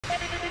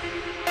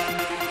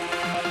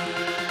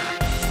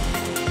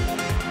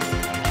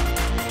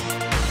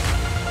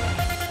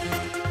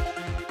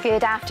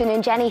Good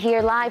afternoon, Jenny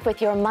here live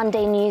with your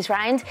Monday News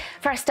Round.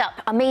 First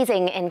up,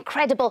 amazing,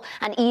 incredible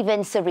and even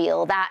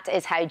surreal. That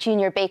is how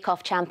Junior Bake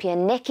Off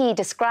champion Nikki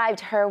described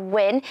her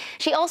win.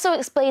 She also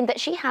explained that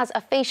she has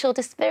a facial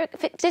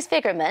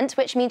disfigurement,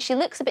 which means she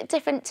looks a bit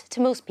different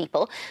to most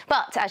people.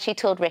 But as she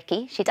told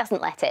Ricky, she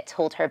doesn't let it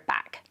hold her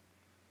back.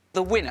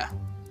 The winner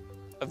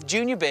of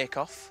Junior Bake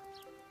Off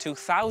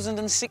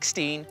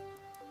 2016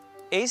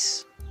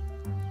 is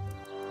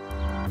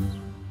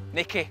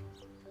Nikki.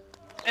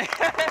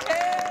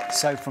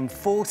 So from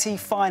 40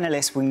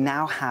 finalists, we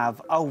now have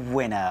a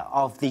winner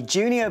of the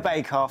Junior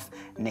Bake Off.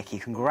 Nikki,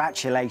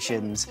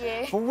 congratulations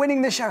for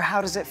winning the show. How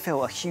does it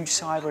feel? A huge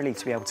sigh of relief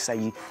to be able to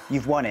say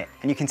you've won it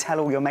and you can tell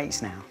all your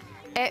mates now.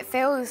 It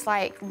feels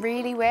like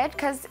really weird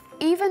because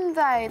even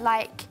though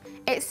like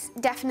it's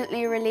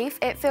definitely a relief,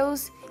 it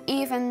feels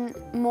even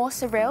more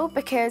surreal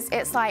because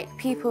it's like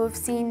people have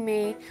seen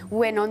me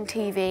win on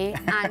TV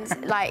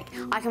and like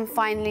I can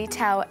finally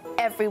tell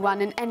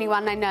everyone and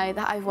anyone I know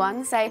that I've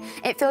won. So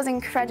it feels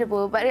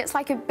incredible, but it's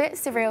like a bit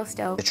surreal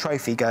still. The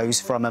trophy goes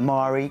from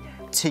Amari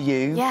to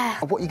you. Yeah.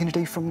 What are you going to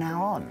do from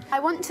now on? I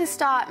want to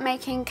start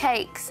making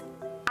cakes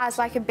as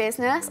like a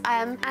business,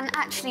 and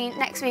actually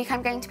next week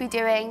I'm going to be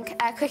doing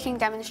cooking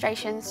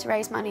demonstrations to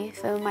raise money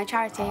for my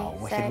charity. Oh,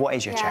 wicked. So, what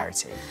is your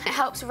charity? It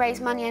helps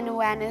raise money and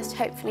awareness to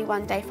hopefully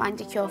one day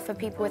find a cure for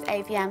people with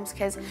AVMs,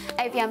 because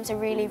AVM's a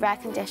really rare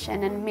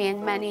condition and me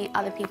and many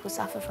other people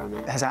suffer from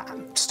it. Has that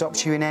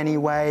stopped you in any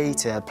way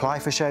to apply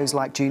for shows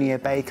like Junior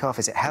Bake Off?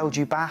 Has it held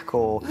you back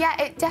or?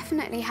 Yeah, it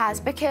definitely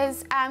has,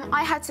 because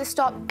I had to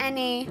stop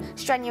any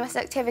strenuous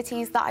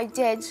activities that I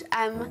did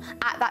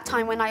at that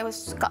time when I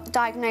got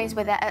diagnosed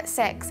with it at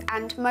 6,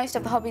 and most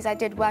of the hobbies I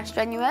did were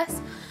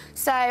strenuous.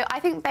 So I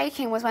think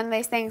baking was one of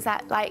those things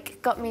that like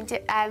got me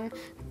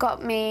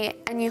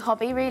a new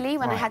hobby really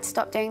when I had to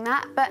stop doing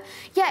that. But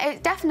yeah,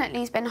 it definitely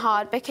has been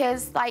hard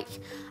because like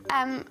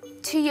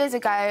 2 years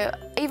ago,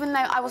 even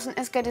though I wasn't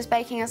as good as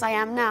baking as I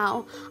am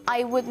now,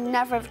 I would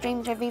never have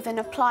dreamed of even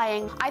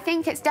applying. I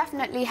think it's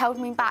definitely held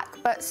me back,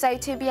 but so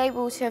to be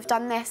able to have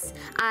done this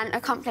and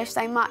accomplished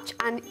so much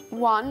and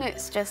won,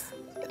 it's just,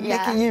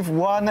 yeah. Nikki, you've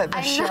won at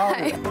the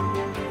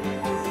show.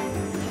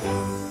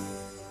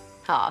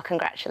 Oh,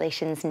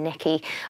 congratulations, Nikki.